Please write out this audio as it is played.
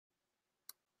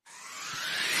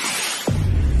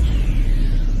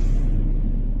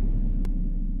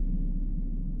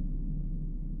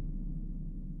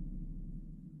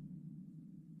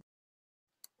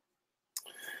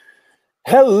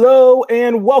Hello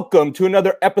and welcome to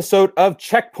another episode of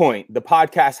Checkpoint, the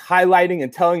podcast highlighting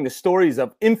and telling the stories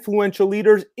of influential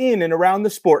leaders in and around the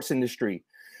sports industry.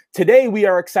 Today, we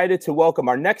are excited to welcome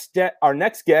our next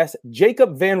guest,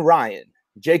 Jacob Van Ryen.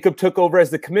 Jacob took over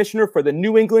as the commissioner for the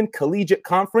New England Collegiate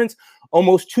Conference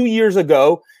almost 2 years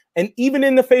ago, and even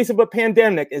in the face of a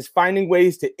pandemic, is finding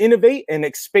ways to innovate and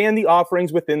expand the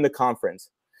offerings within the conference.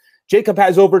 Jacob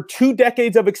has over 2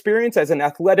 decades of experience as an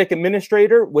athletic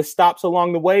administrator with stops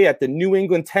along the way at the New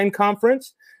England 10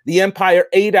 Conference, the Empire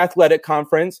 8 Athletic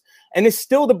Conference, and is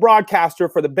still the broadcaster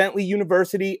for the Bentley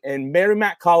University and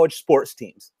Merrimack College sports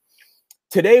teams.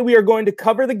 Today, we are going to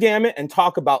cover the gamut and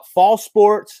talk about fall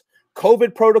sports,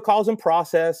 COVID protocols and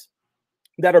process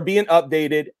that are being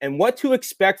updated, and what to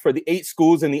expect for the 8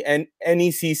 schools in the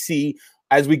NECC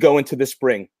as we go into the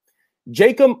spring.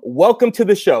 Jacob, welcome to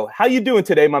the show. How you doing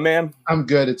today, my man? I'm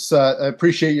good. I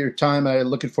appreciate your time. I'm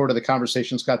looking forward to the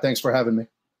conversation, Scott. Thanks for having me.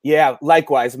 Yeah,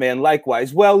 likewise, man.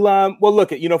 Likewise. Well,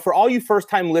 look, for all you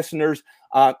first-time listeners,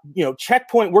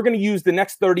 Checkpoint, we're going to use the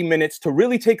next 30 minutes to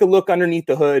really take a look underneath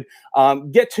the hood,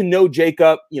 get to know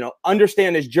Jacob,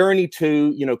 understand his journey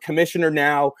to, commissioner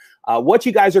now, what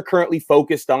you guys are currently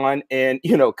focused on. And,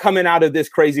 coming out of this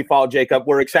crazy fall, Jacob,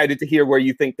 we're excited to hear where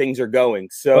you think things are going.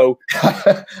 So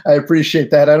I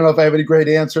appreciate that. I don't know if I have any great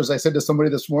answers. I said to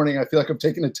somebody this morning, I feel like I'm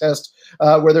taking a test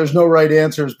where there's no right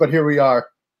answers, but here we are.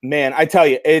 Man, I tell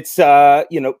you, it's,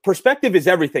 perspective is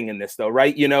everything in this, though,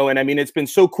 right? And I mean, it's been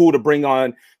so cool to bring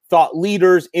on thought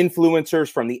leaders,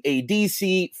 influencers from the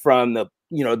ADC, from the,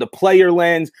 the player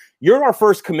lens. You're our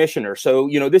first commissioner. So,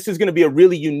 this is going to be a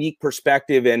really unique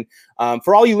perspective. And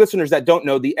for all you listeners that don't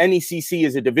know, the NECC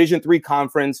is a Division III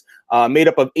conference made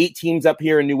up of 8 teams up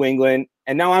here in New England.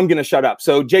 And now I'm going to shut up.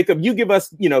 So, Jacob, you give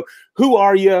us, who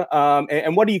are you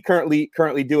and what are you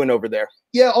currently doing over there?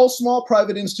 Yeah, all small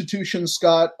private institutions,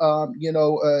 Scott.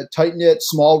 Tight-knit,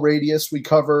 small radius. We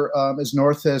cover as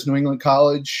north as New England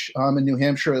College in New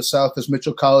Hampshire, as south as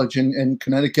Mitchell College in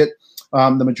Connecticut.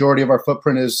 The majority of our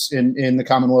footprint is in the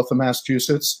Commonwealth of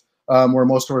Massachusetts, where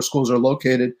most of our schools are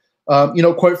located.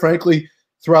 Quite frankly,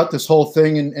 throughout this whole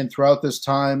thing and throughout this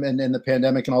time and the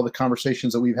pandemic and all the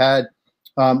conversations that we've had,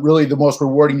 really the most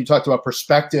rewarding, you talked about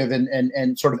perspective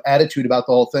and sort of attitude about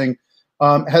the whole thing,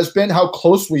 has been how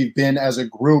close we've been as a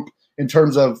group in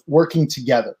terms of working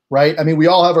together, right? I mean, we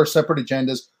all have our separate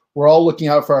agendas. We're all looking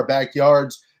out for our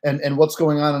backyards and what's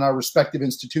going on in our respective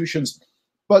institutions.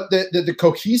 But the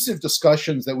cohesive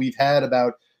discussions that we've had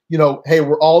about, hey,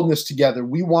 we're all in this together.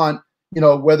 We want,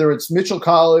 whether it's Mitchell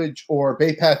College or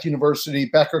Bay Path University,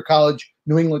 Becker College,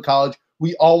 New England College,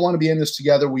 we all want to be in this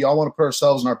together. We all want to put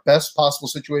ourselves in our best possible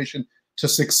situation to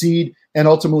succeed and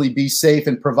ultimately be safe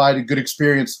and provide a good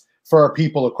experience for our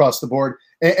people across the board.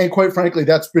 And quite frankly,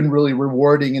 that's been really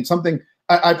rewarding and something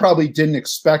I probably didn't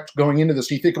expect going into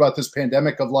this. You think about this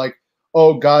pandemic of like,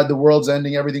 oh God, the world's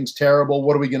ending, everything's terrible.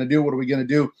 What are we going to do? What are we going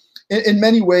to do? In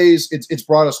many ways, it's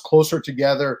brought us closer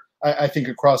together, I think,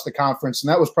 across the conference. And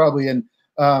that was probably an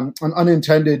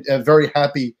unintended, very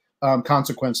happy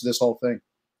consequence of this whole thing.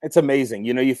 It's amazing.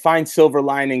 You find silver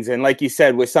linings. And like you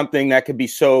said, with something that could be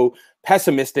so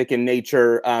pessimistic in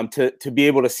nature, to be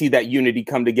able to see that unity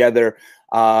come together.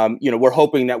 We're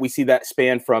hoping that we see that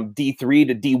span from D3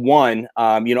 to D1.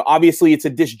 Obviously it's a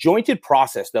disjointed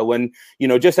process though. When,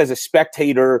 just as a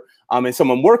spectator and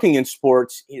someone working in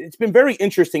sports, it's been very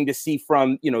interesting to see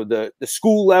from, the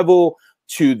school level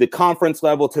to the conference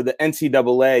level to the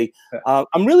NCAA.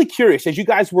 I'm really curious, as you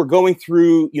guys were going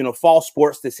through, fall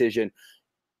sports decision,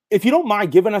 if you don't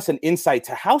mind giving us an insight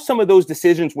to how some of those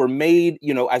decisions were made,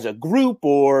 as a group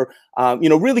or,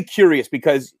 really curious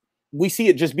because we see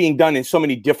it just being done in so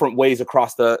many different ways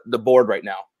across the board right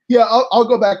now. Yeah, I'll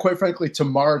go back quite frankly to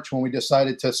March when we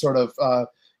decided to sort of,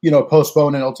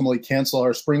 postpone and ultimately cancel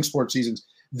our spring sports seasons.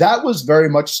 That was very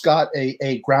much, Scott,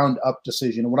 a ground up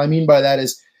decision. And what I mean by that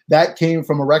is that came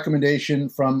from a recommendation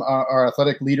from our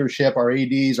athletic leadership, our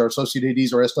ADs, our associate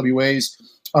ADs, our SWAs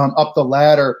up the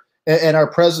ladder. And our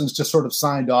presidents just sort of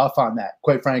signed off on that,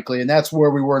 quite frankly. And that's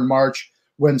where we were in March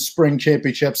when spring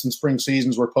championships and spring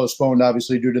seasons were postponed,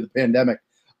 obviously, due to the pandemic.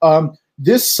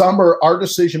 This summer, our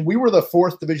decision, we were the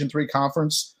 4th Division III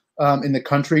conference in the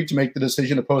country to make the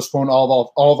decision to postpone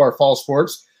all of our fall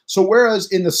sports. So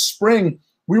whereas in the spring,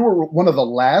 we were one of the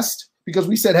last because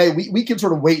we said, hey, we can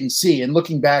sort of wait and see. And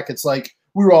looking back, it's like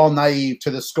we were all naive to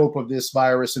the scope of this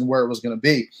virus and where it was going to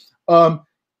be.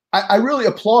 I really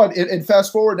applaud it. And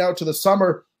fast forward now to the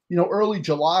summer, early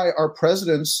July, our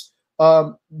presidents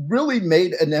really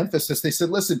made an emphasis. They said,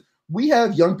 listen, we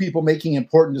have young people making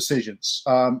important decisions,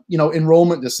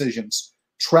 enrollment decisions,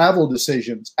 travel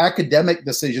decisions, academic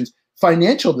decisions,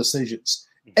 financial decisions.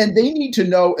 And they need to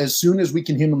know as soon as we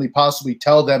can humanly possibly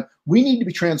tell them, we need to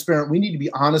be transparent. We need to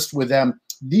be honest with them.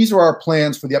 These are our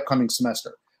plans for the upcoming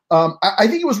semester. I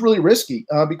think it was really risky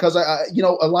because,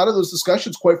 a lot of those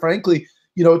discussions, quite frankly,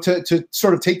 to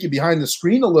sort of take you behind the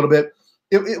screen a little bit,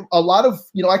 a lot of,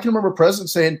 I can remember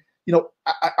presidents saying,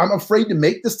 I'm afraid to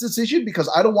make this decision because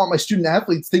I don't want my student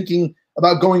athletes thinking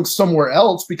about going somewhere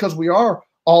else because we are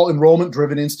all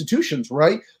enrollment-driven institutions,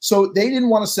 right? So they didn't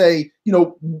want to say,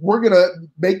 we're going to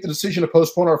make the decision to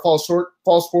postpone our fall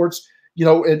sports,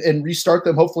 and restart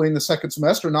them hopefully in the second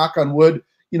semester, knock on wood,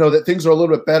 that things are a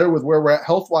little bit better with where we're at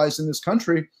health-wise in this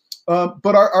country.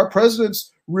 But our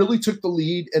presidents really took the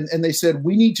lead and they said,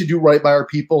 we need to do right by our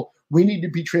people. We need to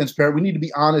be transparent. We need to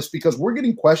be honest because we're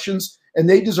getting questions and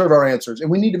they deserve our answers.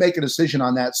 And we need to make a decision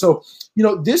on that. So,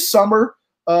 this summer,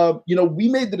 we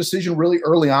made the decision really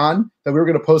early on that we were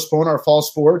going to postpone our fall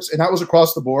sports, and that was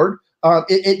across the board.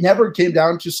 It never came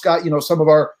down to, Scott, some of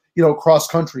our, cross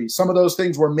country, some of those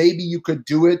things where maybe you could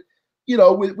do it,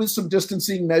 with some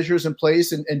distancing measures in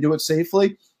place and do it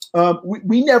safely.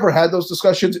 We never had those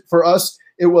discussions. For us,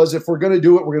 it was, if we're going to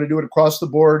do it, we're going to do it across the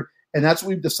board. And that's what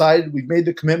we've decided. We've made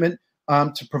the commitment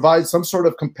to provide some sort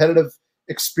of competitive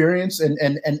experience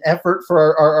and effort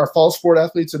for our fall sport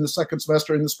athletes in the second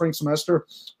semester, in the spring semester.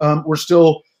 We're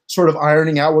still sort of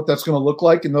ironing out what that's going to look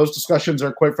like. And those discussions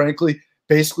are, quite frankly,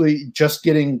 basically just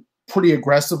getting pretty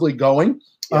aggressively going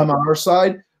on our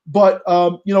side. But,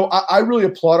 I really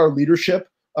applaud our leadership.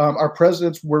 Our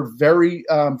presidents were very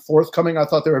forthcoming. I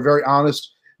thought they were very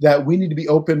honest that we need to be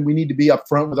open. We need to be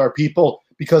upfront with our people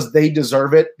because they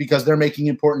deserve it, because they're making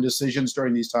important decisions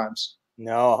during these times.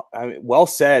 No, well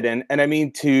said. And I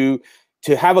mean, to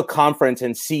have a conference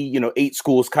and see, 8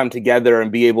 schools come together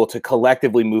and be able to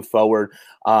collectively move forward.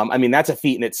 That's a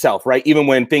feat in itself, right? Even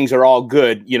when things are all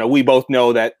good, we both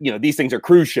know that, these things are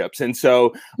cruise ships. And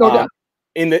so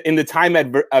in the time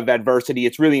of adversity,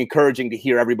 it's really encouraging to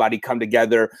hear everybody come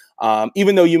together.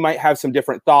 Even though you might have some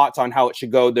different thoughts on how it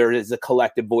should go, there is a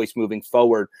collective voice moving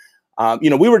forward.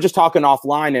 We were just talking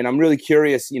offline, and I'm really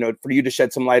curious, for you to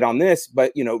shed some light on this,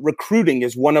 but, recruiting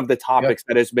is one of the topics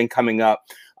that has been coming up.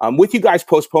 With you guys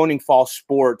postponing fall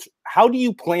sports, how do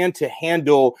you plan to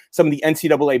handle some of the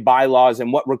NCAA bylaws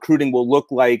and what recruiting will look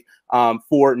like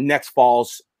for next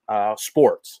fall's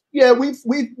sports? Yeah,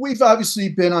 we've obviously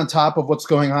been on top of what's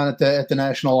going on at the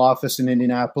national office in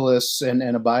Indianapolis and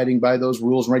abiding by those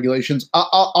rules and regulations.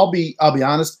 I'll be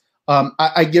honest.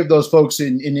 I give those folks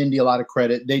in Indy a lot of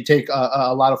credit. They take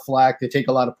a lot of flack. They take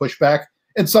a lot of pushback,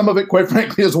 and some of it, quite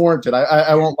frankly, is warranted.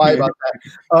 I won't lie about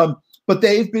that. But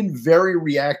they've been very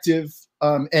reactive.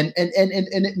 And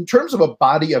in terms of a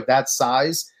body of that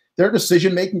size, their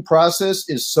decision-making process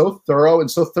is so thorough and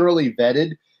so thoroughly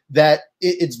vetted that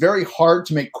it's very hard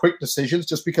to make quick decisions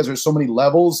just because there's so many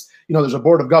levels. There's a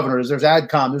board of governors, there's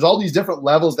AdCom, there's all these different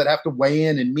levels that have to weigh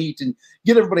in and meet and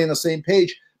get everybody on the same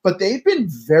page. But they've been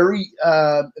very,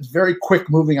 very quick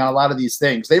moving on a lot of these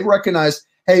things. They've recognized,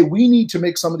 hey, we need to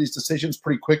make some of these decisions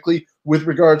pretty quickly with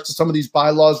regards to some of these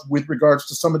bylaws, with regards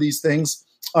to some of these things.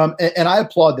 And I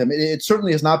applaud them. It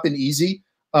certainly has not been easy.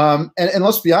 And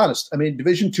let's be honest.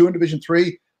 Division II and Division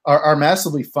III are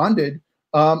massively funded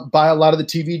by a lot of the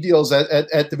TV deals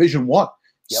at Division I.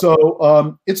 Yep.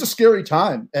 So it's a scary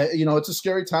time. It's a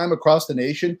scary time across the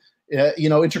nation.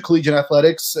 Intercollegiate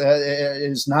athletics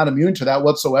is not immune to that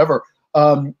whatsoever.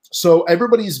 So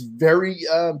everybody's very,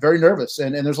 very nervous,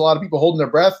 and there's a lot of people holding their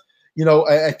breath.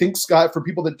 I think, Scott, for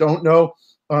people that don't know,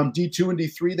 D2 and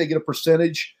D3, they get a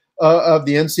percentage of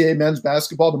the NCAA men's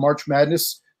basketball, the March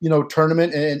Madness,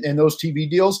 tournament and those TV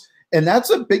deals. And that's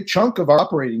a big chunk of our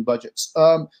operating budgets.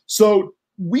 So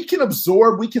we can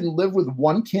absorb, we can live with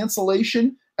one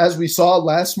cancellation, as we saw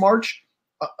last March.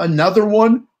 Another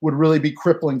one would really be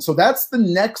crippling. So that's the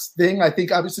next thing. I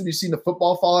think obviously we've seen the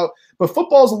football fallout, but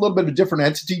football is a little bit of a different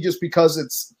entity just because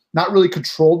it's not really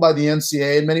controlled by the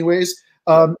NCAA in many ways.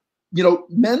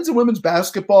 Men's and women's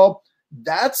basketball,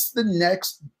 that's the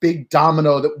next big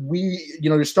domino that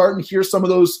you're starting to hear some of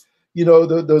those,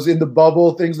 those in the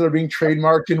bubble things that are being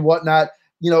trademarked and whatnot.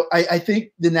 I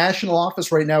think the national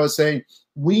office right now is saying,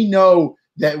 we know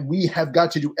that we have got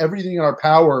to do everything in our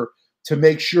power to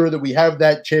make sure that we have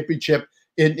that championship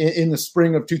in the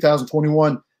spring of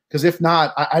 2021. Because if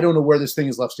not, I don't know where this thing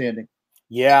is left standing.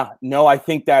 Yeah, no, I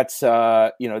think that's,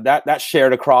 that's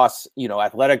shared across,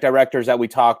 athletic directors that we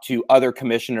talk to, other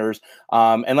commissioners.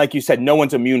 And like you said, no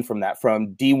one's immune from that, from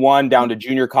D1 down to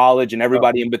junior college and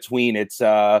everybody in between. It's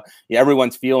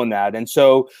everyone's feeling that. And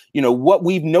so, what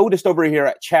we've noticed over here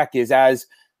at Check is as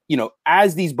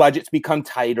as these budgets become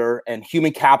tighter and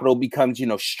human capital becomes,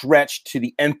 stretched to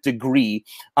the nth degree,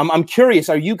 I'm curious,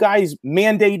 are you guys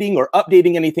mandating or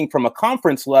updating anything from a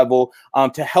conference level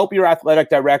to help your athletic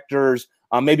directors,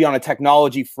 maybe on a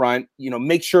technology front,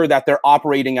 make sure that they're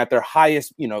operating at their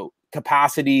highest,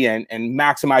 capacity and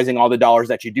maximizing all the dollars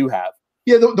that you do have?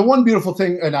 Yeah, the one beautiful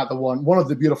thing, one of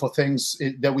the beautiful things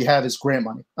that we have is grant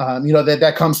money.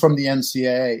 That comes from the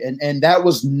NCAA, and that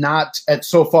was not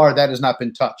so far that has not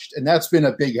been touched, and that's been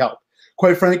a big help.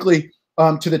 Quite frankly,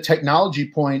 to the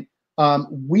technology point,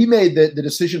 we made the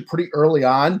decision pretty early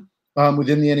on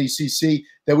within the NECC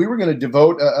that we were going to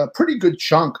devote a pretty good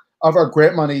chunk of our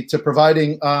grant money to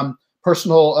providing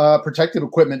personal protective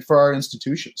equipment for our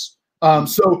institutions.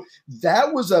 So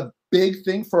that was a big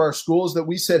thing for our schools that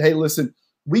we said, hey, listen,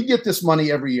 we get this money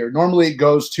every year. Normally it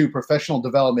goes to professional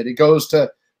development. It goes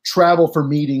to travel for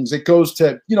meetings. It goes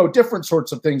to, different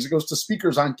sorts of things. It goes to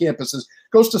speakers on campuses,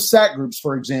 goes to SAT groups,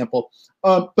 for example.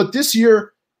 But this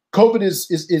year, COVID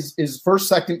is first,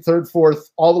 second, third, fourth,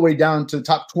 all the way down to the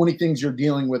top 20 things you're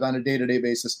dealing with on a day-to-day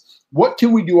basis. What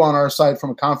can we do on our side from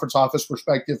a conference office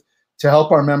perspective to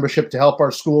help our membership, to help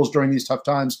our schools during these tough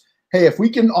times? Hey, if we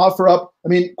can offer up,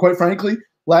 quite frankly,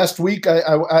 last week,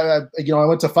 I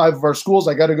went to 5 of our schools.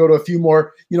 I got to go to a few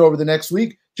more, over the next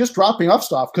week, just dropping off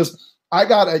stuff because I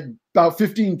got about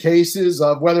 15 cases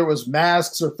of whether it was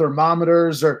masks or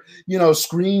thermometers or,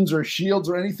 screens or shields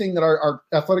or anything that our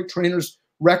athletic trainers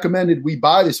recommended we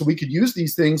buy this so we could use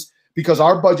these things because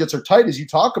our budgets are tight, as you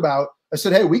talk about. I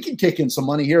said, hey, we can kick in some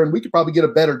money here and we could probably get a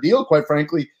better deal, quite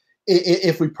frankly,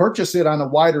 if we purchase it on a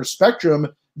wider spectrum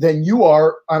than you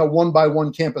are on a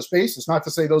one-by-one campus basis. Not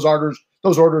to say those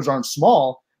orders aren't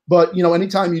small, but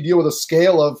anytime you deal with a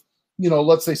scale of,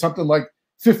 let's say something like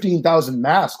 15,000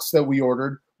 masks that we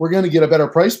ordered, we're going to get a better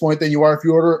price point than you are if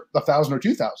you order 1,000 or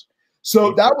 2,000.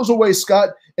 So that was a way,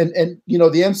 Scott, and the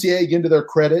NCAA, again, to their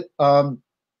credit,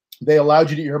 they allowed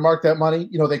you to earmark that money.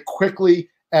 They quickly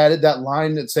added that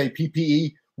line that say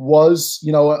PPE was,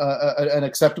 an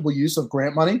acceptable use of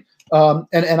grant money,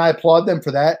 and I applaud them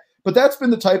for that. But that's been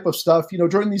the type of stuff,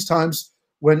 during these times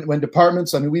when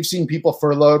departments, we've seen people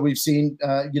furloughed, we've seen,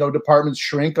 departments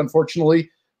shrink,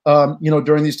 unfortunately,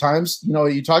 during these times.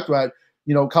 You talked about,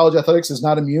 college athletics is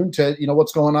not immune to,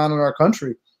 what's going on in our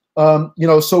country.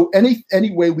 So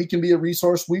any way we can be a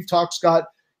resource. We've talked, Scott,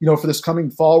 for this coming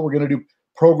fall, we're going to do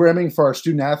programming for our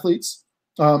student athletes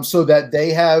so that they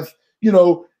have,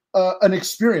 an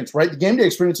experience, right? The game day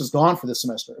experience is gone for this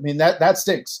semester. That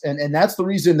stinks. And that's the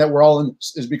reason that we're all in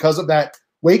this, is because of that.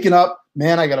 Waking up,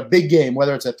 man, I got a big game,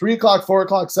 whether it's at 3 o'clock, 4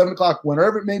 o'clock, 7 o'clock,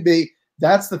 whenever it may be.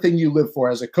 That's the thing you live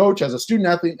for as a coach, as a student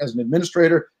athlete, as an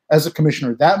administrator, as a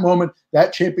commissioner. That moment,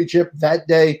 that championship, that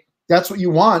day, that's what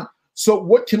you want. So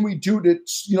what can we do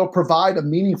to, provide a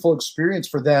meaningful experience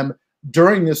for them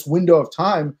during this window of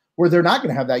time where they're not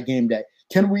going to have that game day?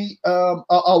 Can we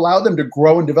allow them to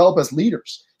grow and develop as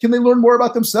leaders? Can they learn more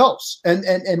about themselves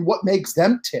and what makes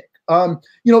them tick?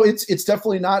 It's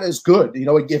definitely not as good.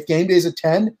 If game day is a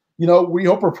 10, we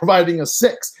hope we're providing a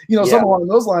 6, something along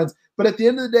those lines. But at the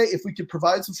end of the day, if we could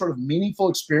provide some sort of meaningful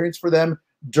experience for them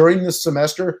during this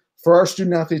semester, for our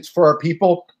student athletes, for our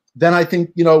people, then I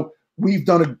think, we've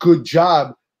done a good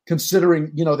job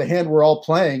considering, the hand we're all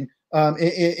playing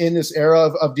in this era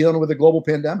of dealing with a global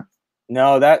pandemic.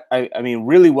 No, that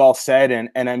really well said.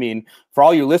 And for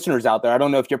all your listeners out there, I don't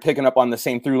know if you're picking up on the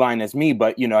same through line as me,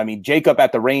 but, Jacob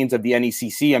at the reins of the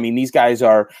NECC, these guys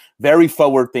are very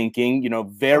forward thinking,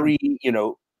 very,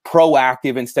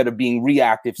 proactive instead of being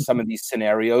reactive to some of these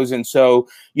scenarios. And so,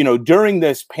 during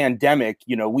this pandemic,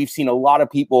 we've seen a lot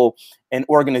of people and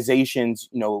organizations,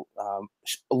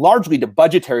 largely the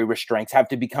budgetary restraints have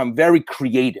to become very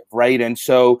creative, right? And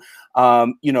so,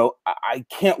 I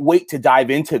can't wait to dive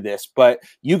into this, but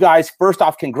you guys, first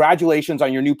off, congratulations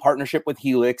on your new partnership with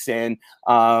Helix and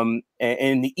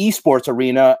in the esports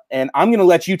arena. And I'm going to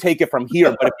let you take it from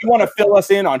here. But if you want to fill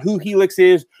us in on who Helix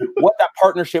is, what that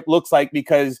partnership looks like,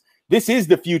 because this is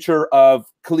the future of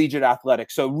collegiate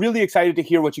athletics. So really excited to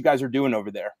hear what you guys are doing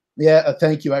over there. Yeah,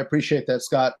 thank you. I appreciate that,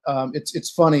 Scott. It's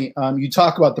funny. You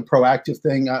talk about the proactive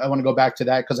thing. I want to go back to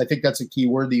that because I think that's a key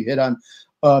word that you hit on.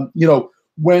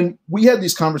 When we had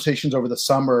these conversations over the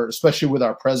summer, especially with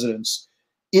our presidents,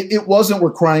 it wasn't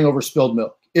we're crying over spilled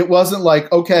milk. It wasn't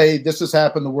like, okay, this has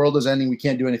happened, the world is ending, we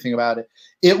can't do anything about it.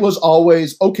 It was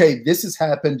always, okay, this has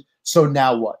happened, so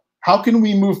now what? How can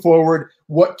we move forward?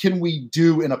 What can we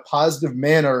do in a positive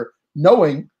manner,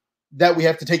 knowing that we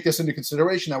have to take this into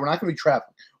consideration, that we're not going to be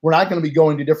traveling. We're not going to be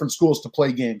going to different schools to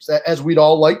play games, as we'd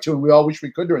all like to, and we all wish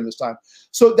we could during this time.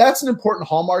 So that's an important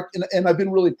hallmark, and I've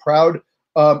been really proud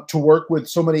to work with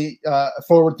so many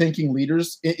forward-thinking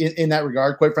leaders in that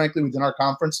regard, quite frankly, within our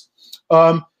conference.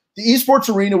 The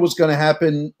esports arena was going to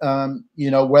happen,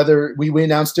 whether we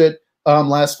announced it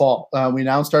last fall. We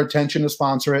announced our intention to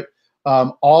sponsor it.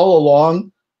 All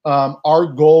along, our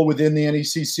goal within the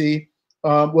NECC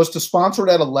was to sponsor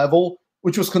it at a level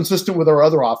which was consistent with our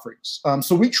other offerings.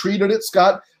 So we treated it,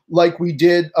 Scott, like we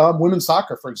did women's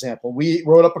soccer, for example. We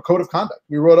wrote up a code of conduct.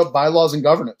 We wrote up bylaws and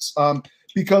governance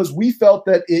because we felt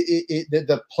that that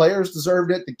the players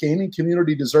deserved it, the gaming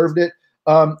community deserved it.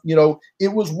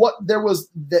 It was what there was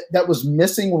that was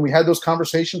missing when we had those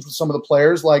conversations with some of the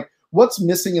players, like what's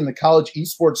missing in the college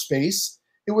esports space.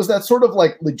 It was that sort of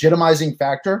like legitimizing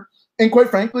factor. And quite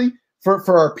frankly,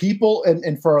 for our people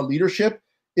and for our leadership,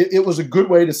 it was a good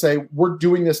way to say we're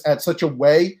doing this at such a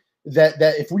way that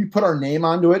if we put our name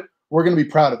onto it, we're going to be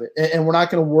proud of it. And we're not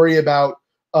going to worry about,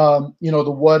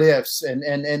 the what ifs and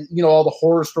all the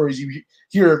horror stories you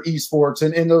hear of esports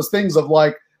and those things of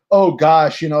like, oh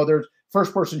gosh, there's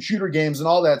first person shooter games and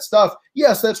all that stuff.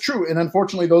 Yes, that's true. And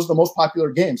unfortunately, those are the most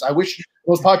popular games. I wish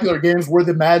those popular games were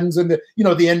the Maddens and the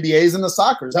NBAs and the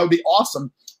Soccers. That would be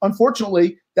awesome.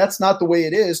 Unfortunately, that's not the way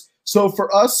it is. So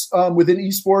for us within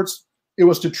esports, it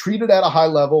was to treat it at a high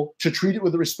level, to treat it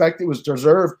with the respect it was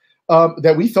deserved,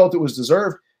 that we felt it was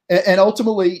deserved. And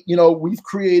ultimately, we've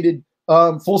created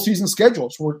full season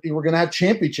schedules. We're going to have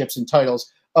championships and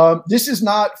titles. This is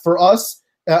not for us.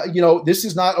 This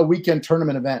is not a weekend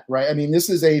tournament event, right? I mean, this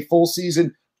is a full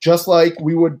season, just like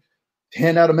we would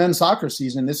hand out a men's soccer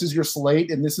season. This is your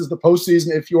slate, and this is the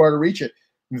postseason if you are to reach it.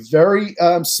 Very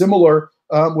similar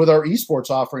with our esports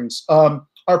offerings.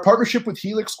 Our partnership with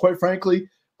Helix, quite frankly,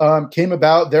 came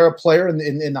about. They're a player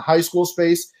in the high school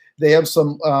space. They have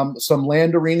some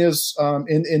land arenas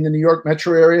in the New York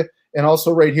metro area, and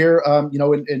also right here,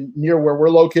 in near where we're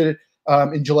located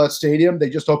in Gillette Stadium. They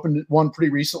just opened one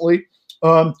pretty recently.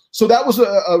 So that was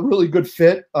a really good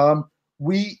fit. When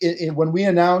we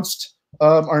announced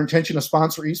our intention to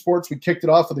sponsor esports, we kicked it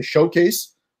off with a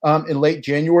showcase in late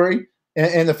January.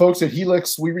 And the folks at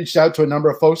Helix, we reached out to a number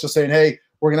of folks to saying, hey,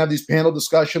 we're going to have these panel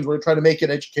discussions. We're going to try to make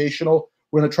it educational.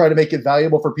 We're going to try to make it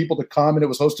valuable for people to come. And it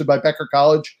was hosted by Becker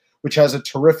College, which has a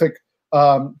terrific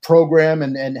program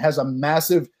and has a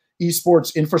massive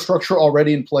esports infrastructure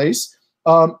already in place.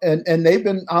 And they've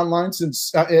been online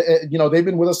since, they've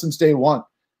been with us since day one.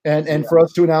 And for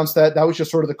us to announce that was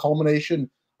just sort of the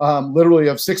culmination, literally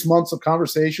of 6 months of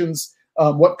conversations.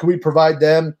 What could we provide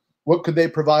them? What could they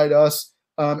provide us?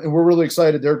 And we're really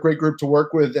excited. They're a great group to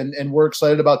work with, and we're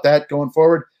excited about that going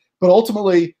forward. But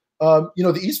ultimately, the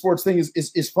esports thing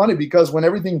is funny because when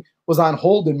everything was on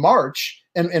hold in March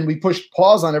and we pushed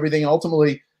pause on everything and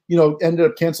ultimately, ended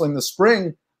up canceling the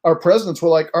spring, our presidents were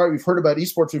like, all right, we've heard about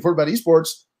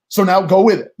esports. So now go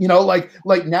with it.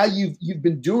 Like now you've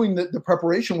been doing the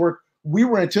preparation work. We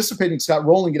were anticipating, Scott,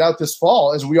 rolling it out this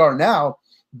fall as we are now,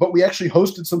 but we actually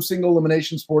hosted some single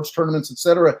elimination sports tournaments, et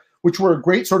cetera, which were a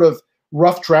great sort of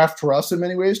rough draft for us in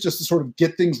many ways, just to sort of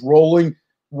get things rolling,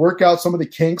 work out some of the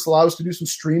kinks, allow us to do some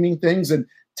streaming things and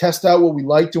test out what we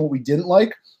liked and what we didn't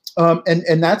like.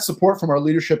 And that support from our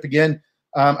leadership, again,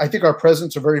 I think our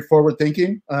presidents are very forward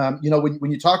thinking.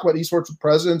 When you talk about esports with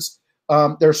presidents,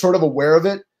 they're sort of aware of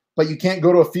it, but you can't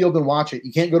go to a field and watch it.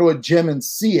 You can't go to a gym and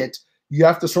see it. You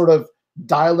have to sort of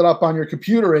dial it up on your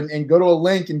computer and go to a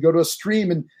link and go to a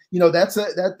stream. And, that's a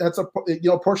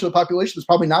portion of the population that's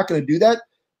probably not going to do that,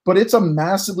 but it's a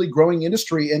massively growing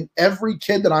industry. And every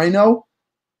kid that I know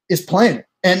is playing it.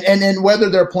 And whether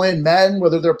they're playing Madden,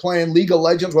 whether they're playing League of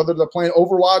Legends, whether they're playing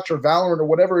Overwatch or Valorant or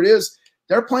whatever it is,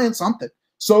 they're playing something.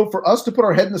 So for us to put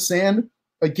our head in the sand,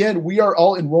 again, we are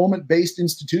all enrollment-based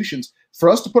institutions. For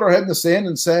us to put our head in the sand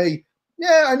and say,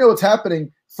 yeah, I know what's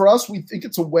happening. For us, we think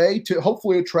it's a way to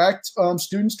hopefully attract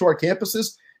students to our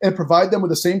campuses and provide them with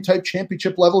the same type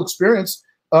championship level experience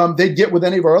they get with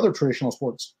any of our other traditional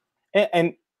sports.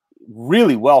 And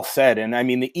really well said. And I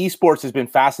mean, the esports has been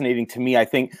fascinating to me. I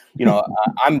think,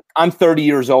 I'm 30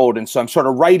 years old. And so I'm sort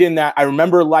of right in that. I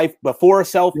remember life before a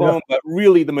cell phone, but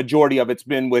really the majority of it's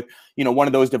been with, one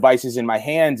of those devices in my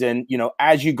hands. And,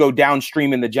 as you go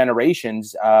downstream in the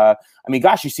generations,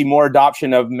 you see more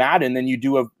adoption of Madden than you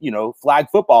do of, flag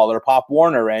football or Pop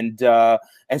Warner. And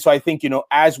so I think,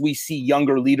 as we see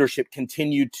younger leadership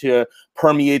continue to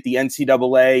permeate the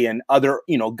NCAA and other,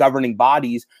 governing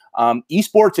bodies,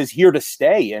 esports is here to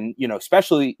stay. And,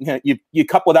 especially you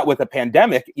couple that with a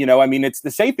pandemic, it's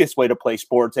the safest way to play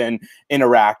sports and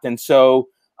interact. And so,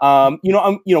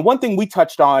 one thing we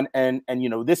touched on and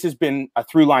this has been a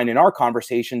through line in our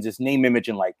conversations is name, image,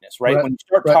 and likeness, right? When you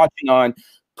start touching on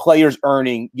players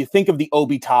earning, you think of the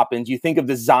Obi Toppins, you think of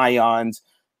the Zions.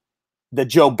 the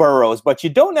Joe Burrows, but you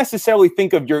don't necessarily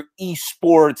think of your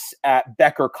esports at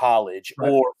Becker College,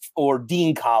 right, or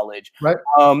Dean College. Right.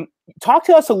 Talk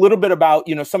to us a little bit about,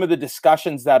 some of the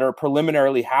discussions that are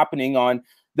preliminarily happening on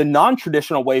the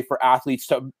non-traditional way for athletes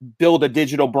to build a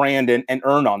digital brand and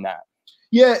earn on that.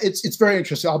 Yeah, it's very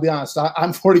interesting. I'll be honest.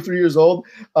 I'm 43 years old.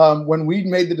 When we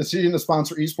made the decision to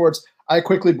sponsor esports, I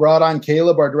quickly brought on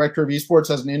Caleb, our director of esports,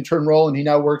 as an intern role, and he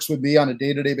now works with me on a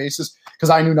day-to-day basis because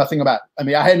I knew nothing about it. I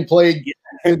mean, I hadn't played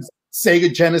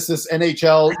Sega Genesis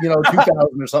NHL,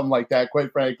 2000 or something like that,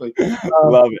 quite frankly.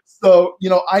 Love it. So,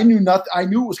 I knew nothing. I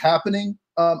knew it was happening.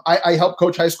 I help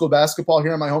coach high school basketball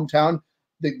here in my hometown.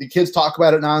 The kids talk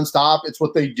about it nonstop. It's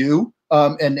what they do,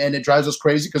 and it drives us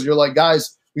crazy because you're like,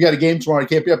 guys, we got a game tomorrow. I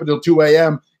can't be up until 2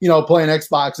 a.m., playing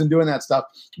Xbox and doing that stuff.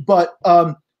 But,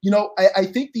 I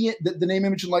think the name,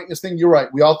 image, and likeness thing, you're right.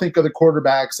 We all think of the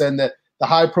quarterbacks and the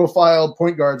high-profile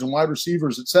point guards and wide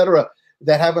receivers, et cetera,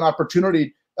 that have an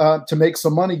opportunity to make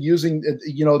some money using,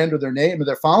 the end of their name and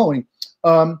their following.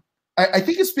 I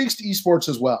think it speaks to esports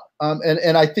as well.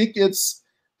 And I think it's,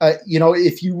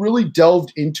 if you really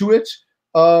delved into it,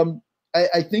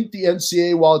 I think the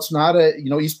NCAA, while it's not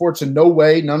esports in no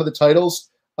way, none of the titles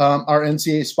are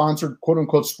NCAA sponsored, quote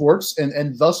unquote, sports.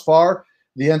 And thus far,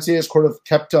 the NCAA has sort of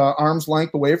kept arm's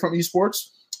length away from esports.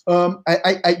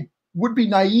 I would be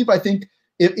naive, I think,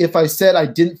 if I said I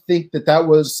didn't think that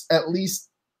was at least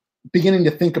beginning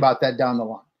to think about that down the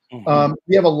line. Mm-hmm.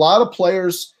 We have a lot of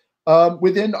players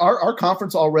within our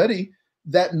conference already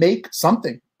that make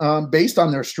something based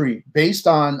on their stream, based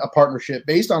on a partnership,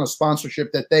 based on a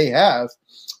sponsorship that they have.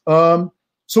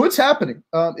 So it's happening.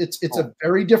 It's a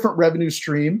very different revenue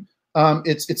stream.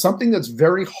 It's something that's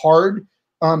very hard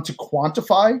to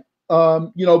quantify,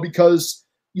 because,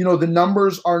 the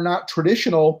numbers are not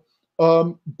traditional,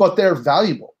 but they're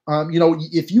valuable.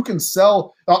 If you can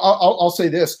sell, I'll say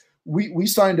this, we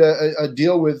signed a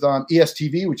deal with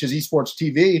ESTV, which is Esports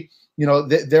TV.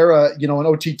 They're an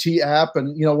OTT app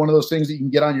and, one of those things that you can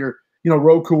get on your,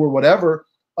 Roku or whatever.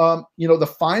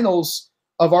 The finals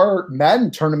of our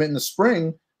Madden tournament in the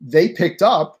spring, they picked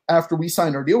up after we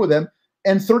signed our deal with them,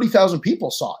 and 30,000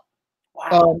 people saw it.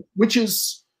 Wow.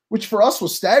 Which for us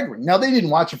was staggering. Now, they didn't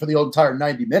watch it for the entire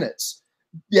 90 minutes.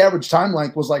 The average time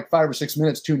length was like 5 or 6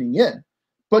 minutes tuning in.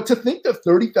 But to think that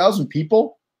 30,000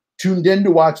 people tuned in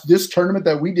to watch this tournament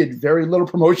that we did very little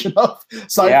promotion of,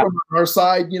 aside from on our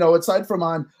side, aside from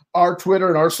on our Twitter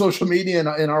and our social media and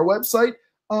our website,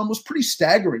 was pretty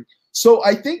staggering. So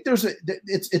I think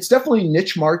it's definitely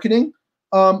niche marketing.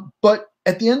 But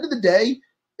at the end of the day,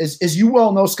 as you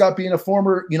well know, Scott, being a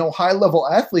former, high-level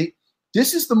athlete,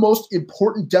 this is the most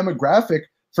important demographic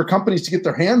for companies to get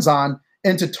their hands on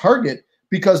and to target,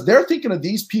 because they're thinking of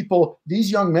these people,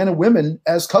 these young men and women,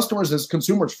 as customers, as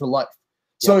consumers for life.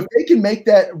 So if they can make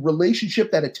that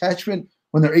relationship, that attachment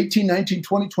when they're 18, 19,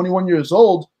 20, 21 years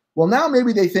old, well, now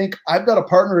maybe they think, I've got a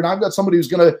partner and I've got somebody who's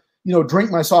going to,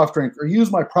 drink my soft drink or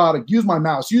use my product, use my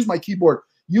mouse, use my keyboard,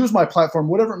 use my platform,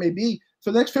 whatever it may be,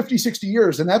 for the next 50, 60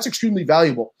 years. And that's extremely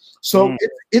valuable. So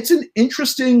it's an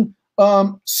interesting,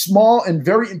 small and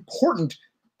very important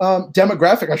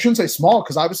demographic. I shouldn't say small,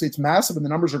 because obviously it's massive and the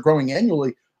numbers are growing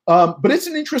annually. But it's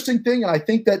an interesting thing. And I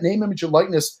think that name, image, and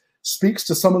likeness speaks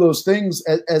to some of those things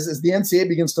as the NCAA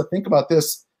begins to think about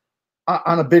this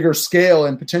on a bigger scale,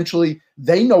 and potentially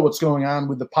they know what's going on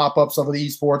with the pop-ups of the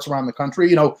esports around the country,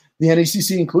 the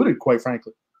NECC included, quite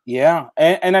frankly. Yeah.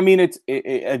 And I mean,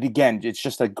 again, it's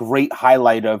just a great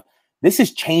highlight of this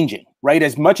is changing, right?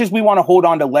 As much as we want to hold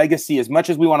on to legacy, as much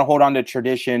as we want to hold on to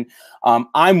tradition,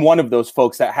 I'm one of those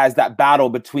folks that has that battle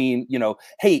between,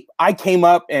 hey, I came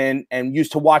up and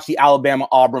used to watch the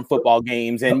Alabama-Auburn football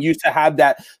games and used to have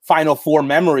that Final Four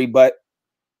memory, but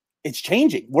it's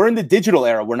changing. We're in the digital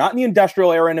era. We're not in the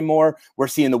industrial era anymore. We're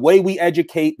seeing the way we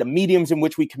educate, the mediums in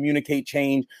which we communicate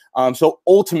change. So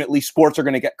ultimately, sports are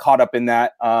going to get caught up in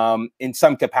that in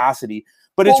some capacity.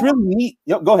 But it's really neat.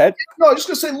 Go ahead. No, I was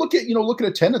just going to say, look at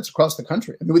attendance across the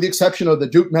country. I mean, with the exception of the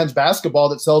Duke men's basketball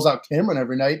that sells out Cameron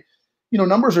every night,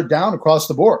 numbers are down across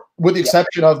the board, with the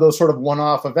exception of those sort of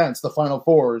one-off events, the Final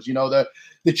Fours,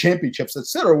 the championships, et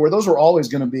cetera, where those are always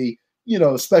going to be,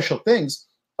 special things.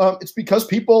 It's because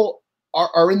people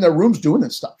are in their rooms doing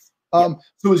this stuff.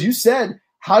 So as you said,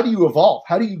 how do you evolve?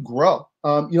 How do you grow?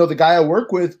 The guy I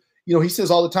work with, he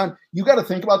says all the time, you got to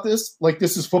think about this like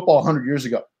this is football 100 years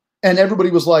ago. And everybody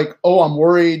was like, oh, I'm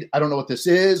worried. I don't know what this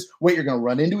is. Wait, you're going to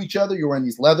run into each other. You're wearing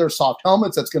these leather soft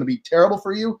helmets. That's going to be terrible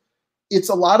for you. It's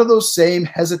a lot of those same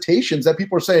hesitations that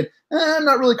people are saying, I'm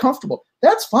not really comfortable.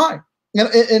 That's fine.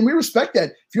 And we respect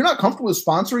that. If you're not comfortable with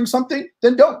sponsoring something,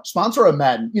 then don't sponsor a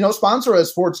Madden, sponsor a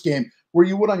sports game where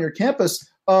you would on your campus.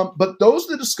 But those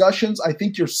are the discussions I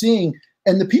think you're seeing.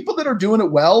 And the people that are doing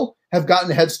it well have gotten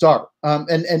a head start.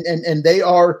 And they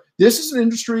are, this is an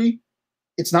industry,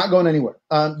 it's not going anywhere.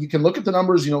 You can look at the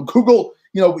numbers, Google,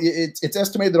 it's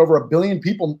estimated that over 1 billion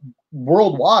people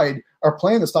worldwide are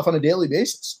playing this stuff on a daily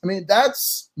basis. I mean,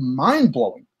 that's mind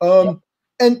blowing.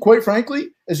 And quite frankly,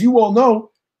 as you well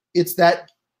know, it's that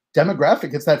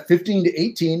demographic, it's that 15 to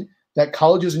 18 that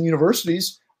colleges and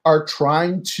universities are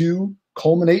trying to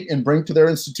culminate and bring to their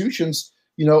institutions,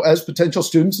 as potential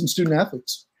students and student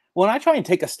athletes. Well, and I try and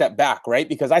take a step back, right?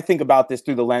 Because I think about this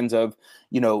through the lens of,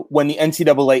 when the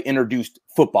NCAA introduced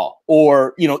football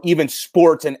or, even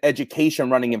sports and education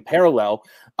running in parallel,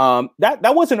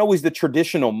 that wasn't always the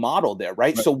traditional model there,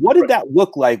 right? So what did that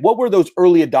look like? What were those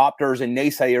early adopters and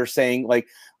naysayers saying? Like,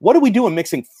 what do we do in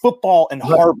mixing football and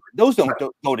Harvard? Those don't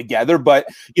go together. But,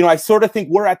 I sort of think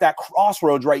we're at that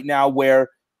crossroads right now where,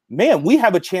 man, we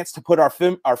have a chance to put our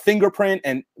fingerprint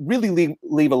and really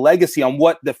leave a legacy on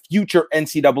what the future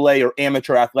NCAA or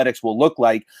amateur athletics will look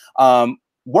like.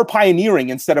 We're pioneering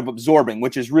instead of absorbing,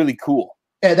 which is really cool.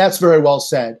 And that's very well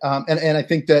said. And I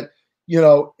think that,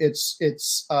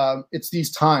 it's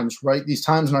these times, right? These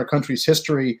times in our country's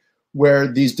history where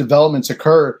these developments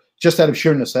occur just out of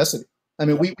sheer necessity. I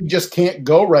mean, we just can't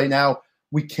go right now.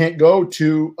 We can't go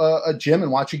to a gym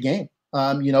and watch a game,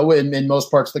 in most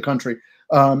parts of the country.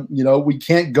 We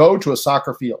can't go to a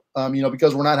soccer field,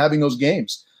 because we're not having those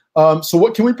games. So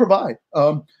what can we provide?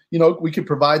 We could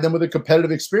provide them with a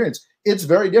competitive experience. It's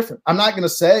very different. I'm not going to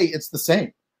say it's the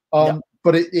same,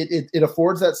 but it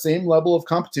affords that same level of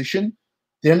competition.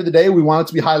 At the end of the day, we want it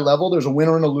to be high level. There's a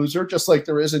winner and a loser, just like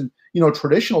there is in,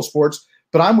 traditional sports.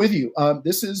 But I'm with you.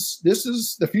 This is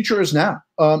the future is now,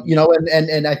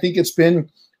 and I think it's been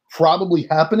probably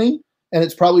happening. And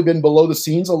it's probably been below the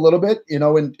scenes a little bit,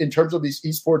 in terms of these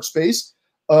esports space.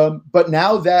 But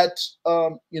now that,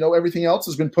 everything else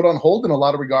has been put on hold in a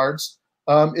lot of regards,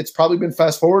 it's probably been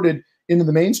fast forwarded into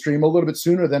the mainstream a little bit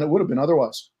sooner than it would have been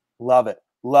otherwise. Love it.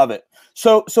 Love it.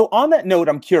 So on that note,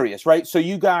 I'm curious, right? So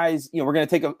you guys, we're going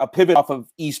to take a pivot off of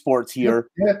esports here,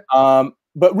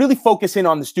 but really focus in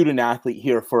on the student athlete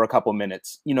here for a couple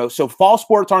minutes. So fall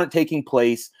sports aren't taking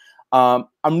place.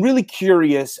 I'm really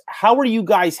curious, how are you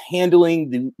guys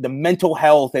handling the mental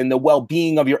health and the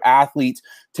well-being of your athletes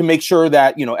to make sure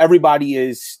that, everybody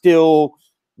is still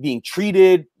being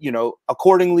treated,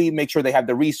 accordingly, make sure they have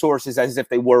the resources as if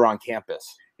they were on campus?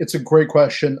 It's a great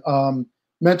question.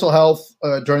 Mental health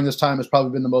during this time has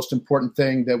probably been the most important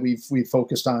thing that we've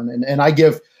focused on. And I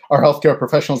give our healthcare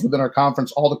professionals within our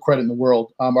conference all the credit in the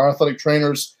world. Our athletic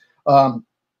trainers,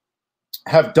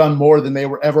 have done more than they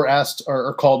were ever asked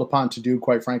or called upon to do,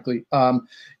 quite frankly.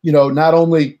 Not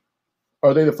only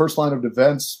are they the first line of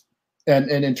defense and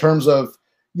in terms of,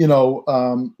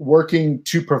 working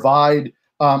to provide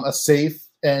a safe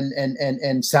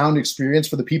and sound experience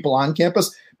for the people on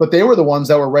campus, but they were the ones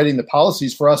that were writing the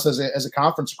policies for us as a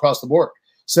conference across the board,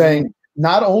 saying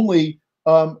not only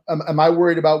am I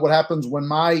worried about what happens when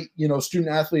my,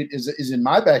 student athlete is in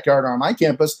my backyard or on my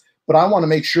campus, but I want to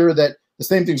make sure that the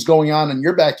same thing's going on in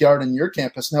your backyard and your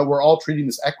campus. Now we're all treating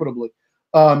this equitably.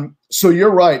 So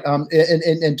you're right.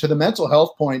 And to the mental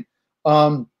health point,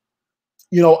 I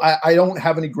don't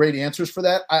have any great answers for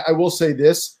that. I will say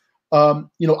this, I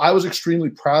was extremely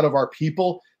proud of our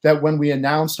people that when we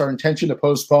announced our intention to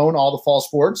postpone all the fall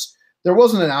sports, there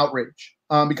wasn't an outrage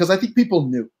because I think people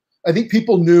knew. I think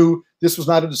people knew this was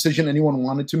not a decision anyone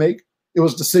wanted to make. It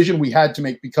was a decision we had to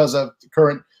make because of the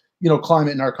current,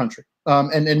 climate in our country.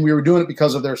 And we were doing it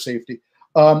because of their safety.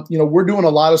 We're doing a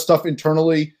lot of stuff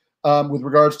internally with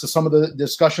regards to some of the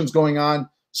discussions going on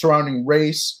surrounding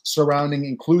race, surrounding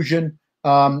inclusion,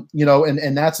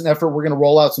 and that's an effort. We're going to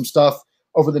roll out some stuff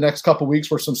over the next couple of weeks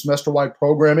for some semester-wide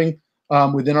programming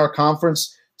within our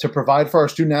conference to provide for our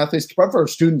student athletes, to provide for our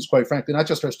students, quite frankly, not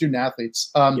just our student athletes,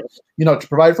 to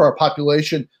provide for our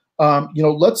population.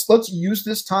 Let's use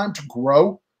this time to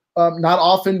grow. Not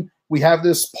often we have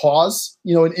this pause,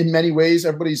 in many ways,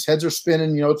 everybody's heads are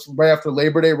spinning, it's right after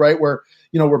Labor Day, right? Where,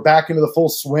 we're back into the full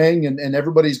swing and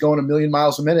everybody's going a million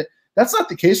miles a minute. That's not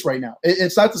the case right now.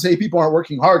 It's not to say people aren't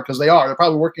working hard, because they are. They're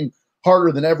probably working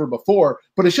harder than ever before,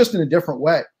 but it's just in a different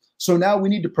way. So now we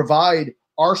need to provide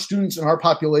our students and our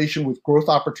population with growth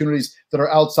opportunities that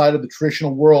are outside of the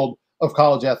traditional world of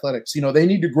college athletics. They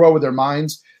need to grow with their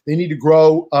minds. They need to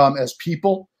grow as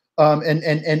people.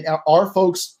 And our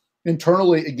folks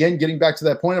internally, again, getting back to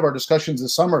that point of our discussions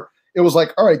this summer, it was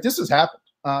like, all right, this has happened.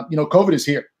 COVID is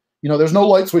here. There's no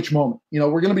light switch moment.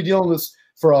 We're going to be dealing with this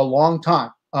for a long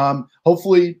time.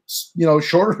 Hopefully,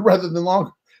 shorter rather than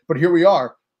longer. But here we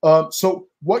are. So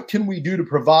what can we do to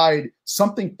provide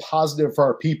something positive for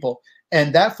our people?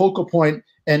 And that focal point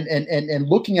and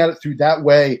looking at it through that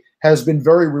way has been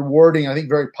very rewarding. I think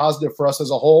very positive for us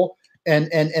as a whole. And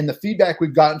the feedback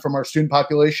we've gotten from our student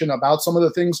population about some of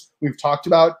the things we've talked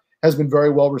about has been very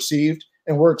well received.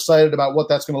 And we're excited about what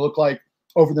that's going to look like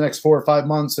over the next 4 or 5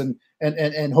 months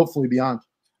and hopefully beyond.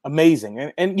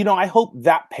 Amazing. And you know, I hope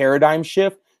that paradigm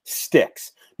shift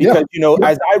sticks. Because, you know,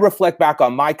 as I reflect back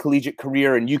on my collegiate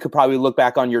career, and you could probably look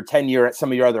back on your tenure at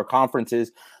some of your other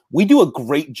conferences, we do a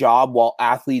great job while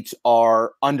athletes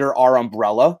are under our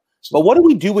umbrella. But what do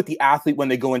we do with the athlete when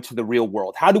they go into the real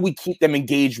world? How do we keep them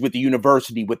engaged with the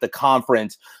university, with the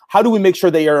conference? How do we make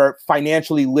sure they are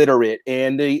financially literate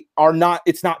and they are not,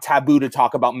 it's not taboo to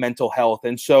talk about mental health?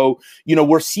 And so, you know,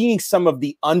 we're seeing some of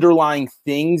the underlying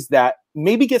things that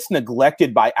maybe gets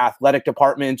neglected by athletic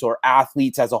departments or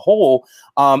athletes as a whole,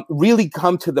 really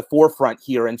come to the forefront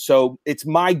here. And so it's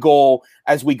my goal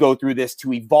as we go through this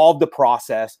to evolve the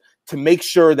process, to make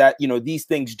sure that, you know, these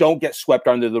things don't get swept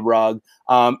under the rug.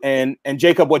 And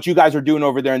Jacob, what you guys are doing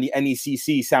over there in the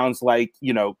NECC sounds like,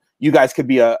 you know, you guys could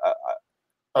be a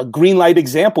green light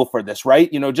example for this,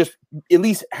 right? You know, just at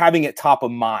least having it top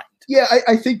of mind. Yeah,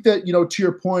 I think that, you know, to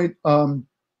your point,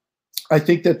 I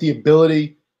think that the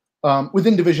ability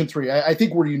within Division III, I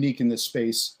think we're unique in this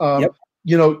space.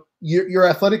 You know, your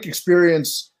athletic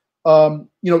experience, you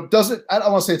know, I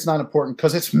don't want to say it's not important,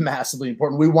 because it's massively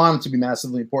important. We want it to be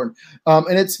massively important.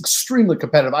 And it's extremely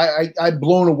competitive. I'm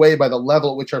blown away by the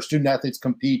level at which our student athletes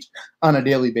compete on a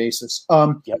daily basis.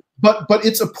 But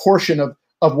it's a portion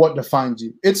of what defines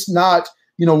you. It's not,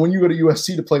 you know, when you go to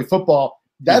USC to play football,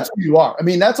 that's who you are. I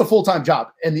mean, that's a full-time job,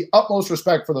 and the utmost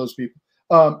respect for those people,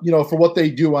 you know, for what they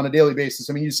do on a daily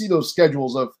basis. I mean, you see those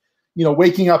schedules of, you know,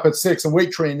 waking up at 6 and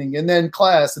weight training, and then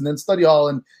class, and then study hall,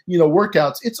 and, you know,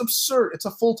 workouts. It's absurd. It's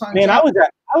a full-time job.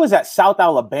 I was at South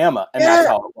Alabama, and that's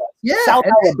how it was. Yeah, South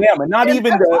Alabama, not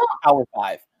even the Power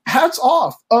 5. Hats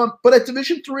off. But at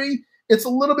Division III, it's a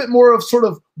little bit more of sort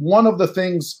of one of the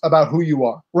things about who you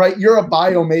are, right? You're a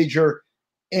bio major,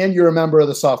 and you're a member of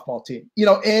the softball team, you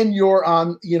know, and you're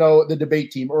on, you know, the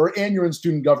debate team, and you're in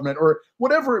student government, or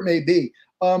whatever it may be.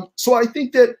 So I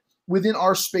think that within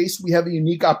our space, we have a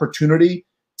unique opportunity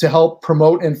to help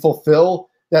promote and fulfill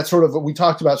that sort of what we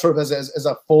talked about, sort of as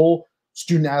a full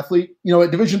student athlete. You know,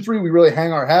 at Division III, we really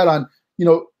hang our hat on, you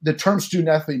know, the term student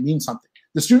athlete means something.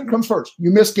 The student comes first. You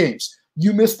miss games.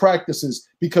 You miss practices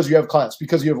because you have class,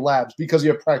 because you have labs, because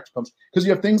you have practicums, because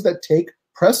you have things that take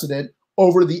precedent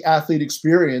over the athlete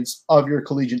experience of your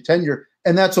collegiate tenure,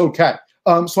 and that's okay.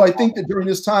 So I think that during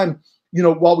this time, you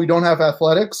know, while we don't have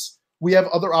athletics, we have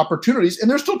other opportunities,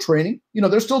 and they're still training. You know,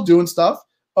 they're still doing stuff,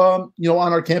 you know,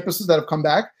 on our campuses that have come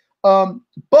back.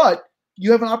 But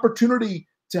you have an opportunity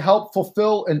to help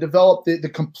fulfill and develop the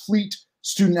complete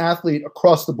student athlete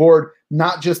across the board,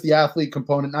 not just the athlete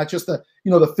component, not just the,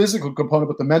 you know, the physical component,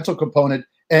 but the mental component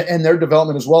and their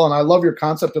development as well. And I love your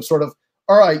concept of sort of,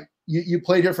 all right, you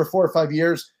played here for 4 or 5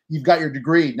 years, you've got your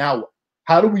degree. Now,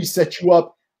 how do we set you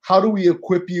up? How do we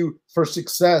equip you for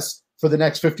success for the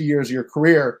next 50 years of your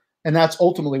career? And that's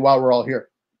ultimately why we're all here.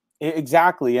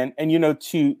 Exactly. And you know,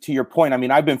 to your point, I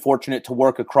mean, I've been fortunate to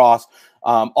work across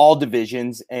all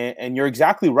divisions, and you're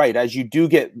exactly right. As you do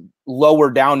get lower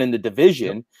down in the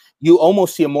division, you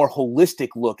almost see a more holistic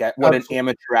look at what an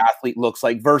amateur athlete looks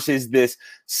like versus this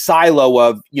silo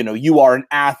of, you know, you are an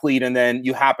athlete and then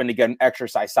you happen to get an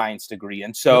exercise science degree.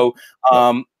 And so,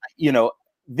 you know,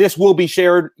 this will be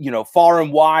shared, you know, far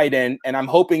and wide. And I'm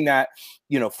hoping that,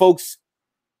 you know, folks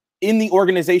in the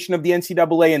organization of the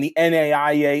NCAA and the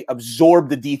NAIA absorb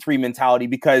the D3 mentality,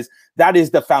 because that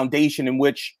is the foundation in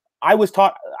which I was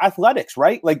taught athletics,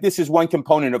 right? Like, this is one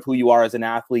component of who you are as an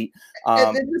athlete.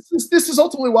 And this is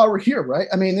ultimately why we're here, right?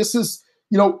 I mean, this is,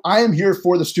 you know, I am here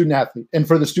for the student athlete and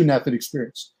for the student athlete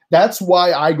experience. That's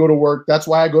why I go to work. That's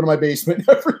why I go to my basement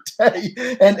every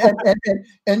day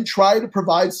and try to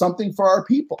provide something for our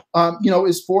people, you know,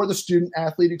 is for the student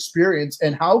athlete experience.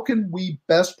 And how can we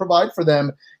best provide for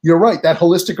them? You're right, that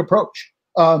holistic approach.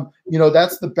 You know,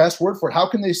 that's the best word for it. How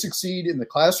can they succeed in the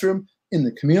classroom, in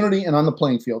the community, and on the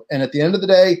playing field? And at the end of the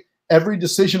day, every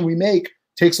decision we make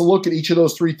takes a look at each of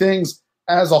those three things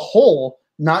as a whole,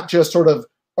 not just sort of,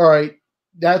 all right,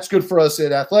 that's good for us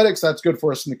in athletics, that's good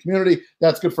for us in the community,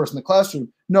 that's good for us in the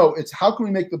classroom. No, it's how can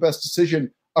we make the best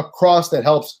decision across that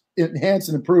helps enhance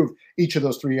and improve each of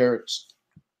those three areas.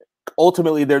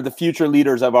 ultimately they're the future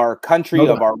leaders of our country,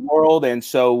 of our world. And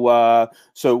so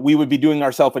so we would be doing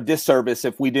ourselves a disservice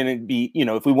if we didn't be,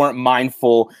 if we weren't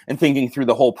mindful and thinking through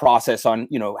the whole process on,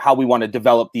 how we want to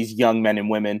develop these young men and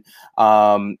women,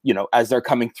 as they're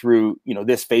coming through,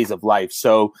 this phase of life.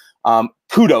 So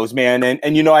kudos, man.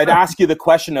 And I'd ask you the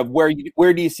question of where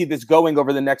do you see this going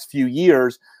over the next few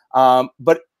years?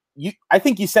 But I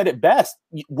think you said it best.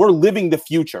 We're living the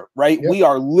future, right? Yep. We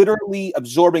are literally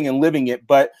absorbing and living it.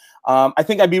 But I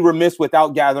think I'd be remiss without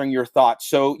gathering your thoughts.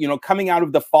 So, coming out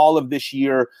of the fall of this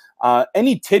year,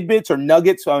 any tidbits or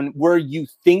nuggets on where you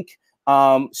think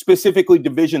specifically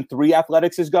Division III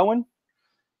athletics is going?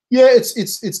 Yeah,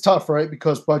 it's tough, right?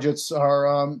 Because budgets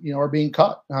are being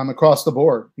cut across the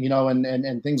board,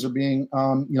 and things are being,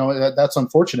 that's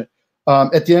unfortunate.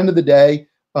 At the end of the day,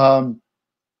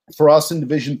 for us in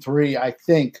Division III, I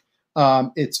think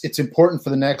it's important for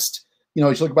the next,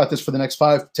 as you look about this for the next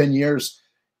 5 to 10 years.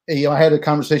 I had a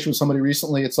conversation with somebody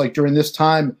recently. It's like during this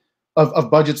time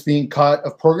of budgets being cut,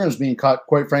 of programs being cut,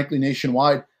 quite frankly,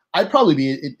 nationwide, I'd probably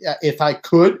be, if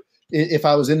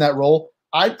I was in that role,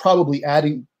 I'd probably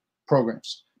adding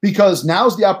programs, because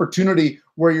now's the opportunity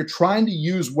where you're trying to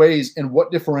use ways and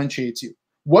what differentiates you,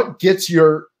 what gets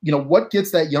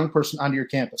that young person onto your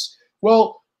campus.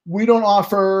 Well, we don't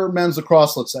offer men's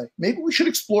lacrosse, let's say. Maybe we should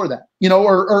explore that,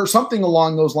 or something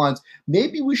along those lines.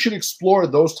 Maybe we should explore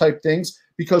those type things,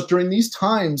 because during these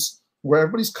times where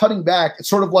everybody's cutting back, it's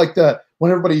sort of like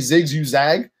when everybody zigs, you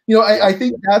zag. I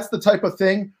think that's the type of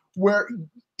thing where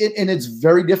it's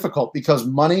very difficult, because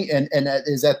money and that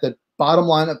is at the bottom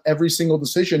line of every single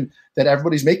decision that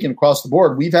everybody's making across the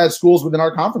board. We've had schools within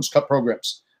our conference cut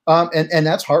programs, and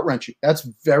that's heart-wrenching. That's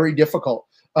very difficult.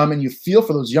 And you feel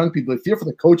for those young people, you feel for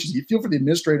the coaches, you feel for the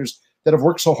administrators that have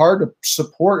worked so hard to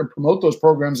support and promote those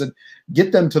programs and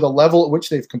get them to the level at which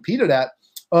they've competed at.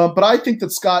 But I think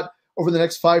that, Scott, over the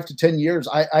next 5 to 10 years,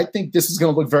 I think this is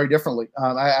going to look very differently.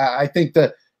 I think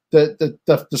that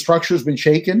the structure has been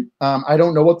shaken. I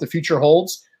don't know what the future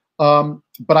holds,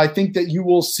 but I think that you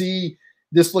will see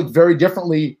this look very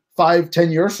differently 5,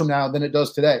 10 years from now than it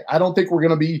does today. I don't think we're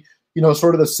going to be,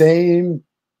 sort of the same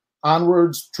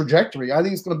onwards trajectory. I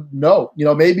think it's going to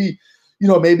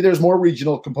maybe there's more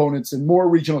regional components and more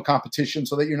regional competition,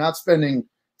 so that you're not spending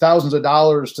thousands of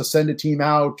dollars to send a team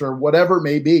out or whatever it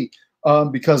may be,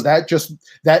 because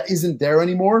that isn't there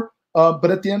anymore.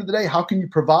 But at the end of the day, how can you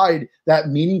provide that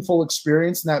meaningful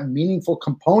experience and that meaningful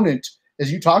component,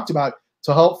 as you talked about,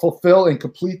 to help fulfill and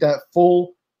complete that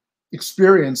full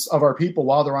experience of our people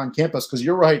while they're on campus? Because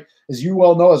you're right, as you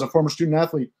well know as a former student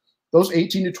athlete, those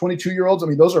 18 to 22-year-olds,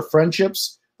 those are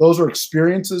friendships, those are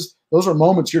experiences, those are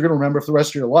moments you're going to remember for the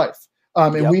rest of your life.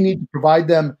 And we need to provide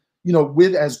them,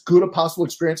 with as good a possible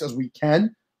experience as we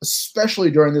can, especially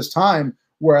during this time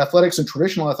where athletics and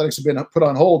traditional athletics have been put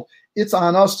on hold. It's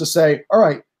on us to say, all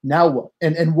right, now what?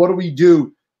 And what do we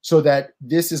do so that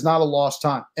this is not a lost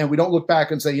time? And we don't look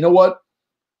back and say, you know what?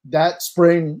 That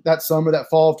spring, that summer, that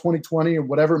fall of 2020 or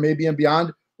whatever it may be and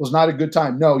beyond was not a good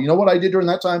time. No, you know what I did during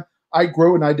that time? I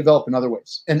grew and I develop in other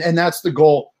ways. And that's the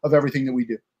goal of everything that we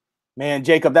do. Man,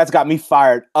 Jacob, that's got me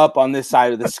fired up on this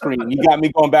side of the screen. You got me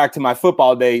going back to my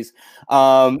football days.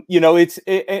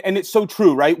 It's so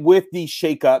true, right? With these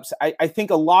shakeups, I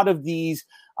think a lot of these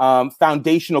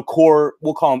foundational core,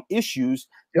 we'll call them issues,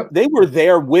 they were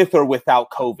there with or without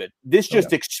COVID. This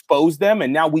just exposed them,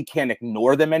 and now we can't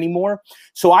ignore them anymore.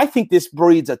 So I think this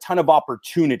breeds a ton of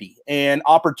opportunity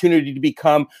to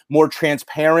become more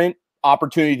transparent,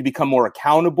 opportunity to become more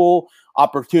accountable,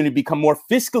 opportunity to become more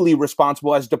fiscally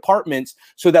responsible as departments,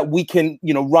 so that we can,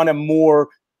 run a more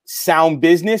sound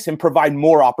business and provide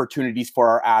more opportunities for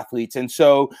our athletes. And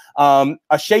so a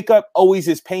shakeup always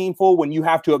is painful when you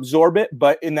have to absorb it.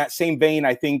 But in that same vein,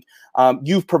 I think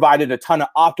you've provided a ton of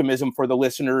optimism for the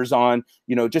listeners on,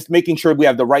 just making sure we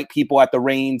have the right people at the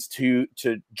reins to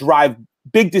drive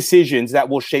big decisions that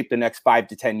will shape the next 5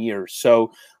 to 10 years.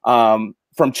 So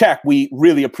from Czech, we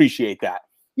really appreciate that.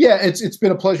 Yeah, it's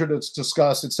been a pleasure to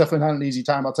discuss. It's definitely not an easy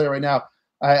time. I'll tell you right now,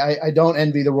 I don't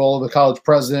envy the role of the college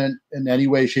president in any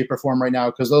way, shape, or form right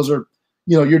now, because those are,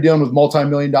 you're dealing with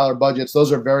multi-million-dollar budgets.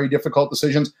 Those are very difficult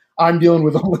decisions. I'm dealing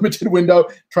with a limited window,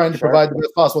 trying to provide the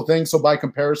best possible thing. So by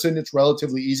comparison, it's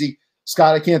relatively easy.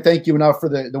 Scott, I can't thank you enough for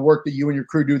the work that you and your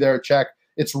crew do there at Czech.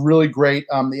 It's really great.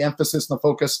 The emphasis and the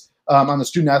focus on the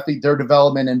student athlete, their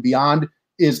development and beyond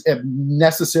is a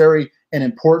necessary and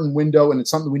important window, and it's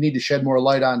something we need to shed more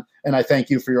light on. And I thank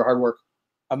you for your hard work.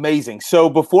 Amazing. So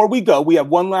before we go, we have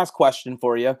one last question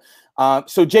for you.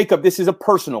 So Jacob, this is a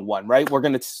personal one, right? We're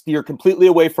going to steer completely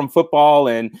away from football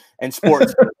and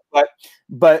sports,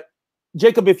 but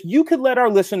Jacob, if you could let our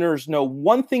listeners know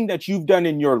one thing that you've done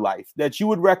in your life that you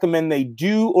would recommend they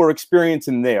do or experience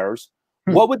in theirs,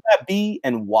 what would that be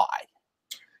and why?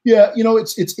 Yeah,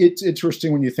 it's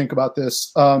interesting when you think about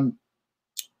this.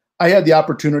 I had the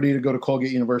opportunity to go to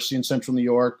Colgate University in Central New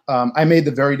York. I made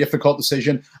the very difficult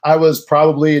decision. I was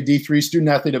probably a D3 student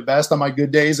athlete at best on my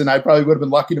good days, and I probably would have been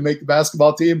lucky to make the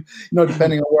basketball team,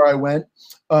 depending on where I went.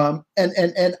 And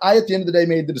I, at the end of the day,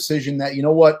 made the decision that,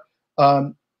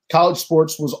 college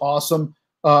sports was awesome,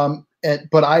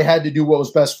 but I had to do what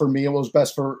was best for me and what was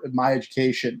best for my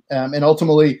education. And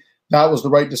ultimately, that was the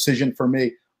right decision for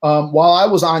me. While I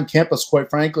was on campus, quite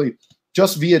frankly,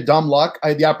 just via dumb luck, I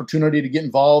had the opportunity to get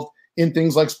involved in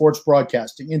things like sports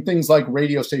broadcasting, in things like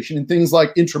radio station, in things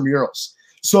like intramurals.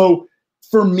 So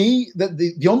for me,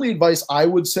 the only advice I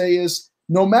would say is,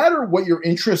 no matter what your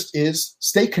interest is,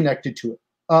 stay connected to it.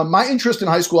 My interest in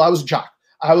high school, I was a jock.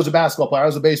 I was a basketball player. I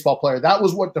was a baseball player. That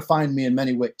was what defined me in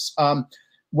many ways.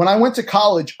 When I went to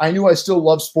college, I knew I still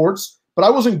loved sports, but I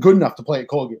wasn't good enough to play at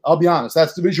Colgate. I'll be honest.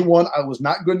 That's Division I. I was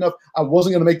not good enough. I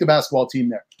wasn't going to make the basketball team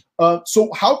there.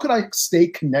 So how could I stay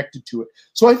connected to it?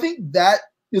 So I think that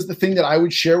is the thing that I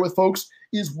would share with folks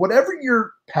is whatever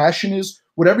your passion is,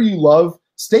 whatever you love,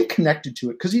 stay connected to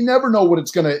it, because you never know what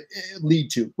it's going to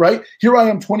lead to, right? Here I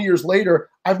am 20 years later.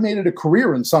 I've made it a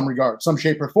career in some regard, some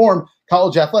shape or form,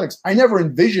 college athletics. I never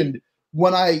envisioned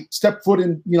when I stepped foot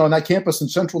in, in that campus in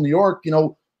Central New York,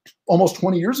 almost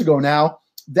 20 years ago now,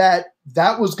 that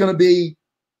was going to be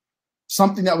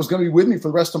something that was going to be with me for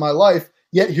the rest of my life.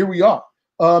 Yet here we are.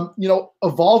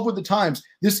 Evolve with the times.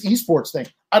 This esports thing,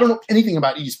 I don't know anything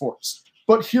about esports,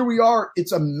 but here we are.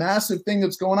 It's a massive thing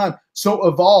that's going on. So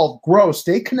evolve, grow,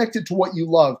 stay connected to what you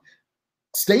love.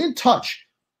 Stay in touch.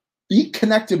 Be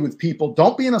connected with people.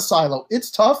 Don't be in a silo.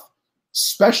 It's tough,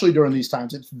 especially during these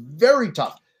times. It's very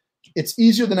tough. It's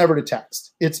easier than ever to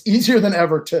text. It's easier than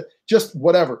ever to just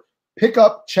whatever. Pick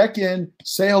up, check in,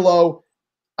 say hello.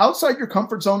 Outside your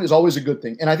comfort zone is always a good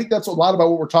thing. And I think that's a lot about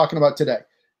what we're talking about today.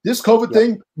 This COVID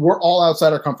thing, we're all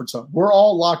outside our comfort zone. We're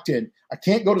all locked in. I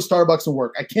can't go to Starbucks and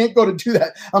work. I can't go to do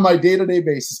that on my day-to-day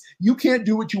basis. You can't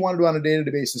do what you want to do on a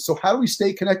day-to-day basis. So how do we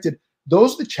stay connected?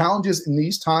 Those are the challenges in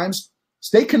these times.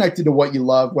 Stay connected to what you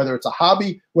love, whether it's a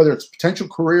hobby, whether it's a potential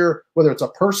career, whether it's a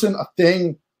person, a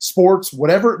thing, sports,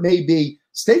 whatever it may be.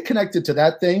 Stay connected to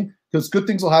that thing, because good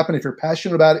things will happen if you're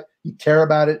passionate about it, you care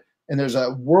about it, and there's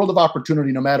a world of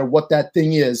opportunity no matter what that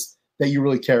thing is that you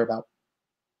really care about.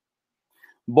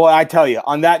 Boy, I tell you,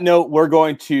 on that note, we're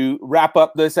going to wrap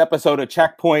up this episode of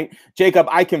Checkpoint. Jacob,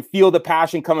 I can feel the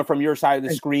passion coming from your side of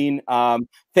the screen.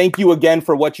 Thank you again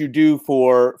for what you do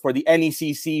for the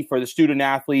NECC, for the student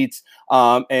athletes,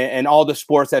 and all the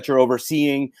sports that you're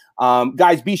overseeing.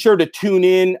 Guys, be sure to tune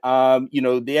in. The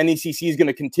NECC is going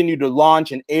to continue to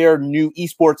launch and air new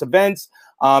esports events.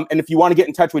 And if you want to get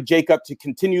in touch with Jacob to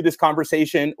continue this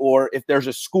conversation, or if there's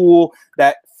a school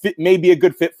that may be a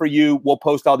good fit for you, we'll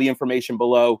post all the information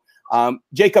below.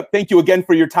 Jacob, thank you again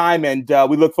for your time, and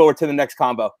we look forward to the next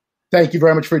combo. Thank you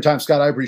very much for your time, Scott. I appreciate it.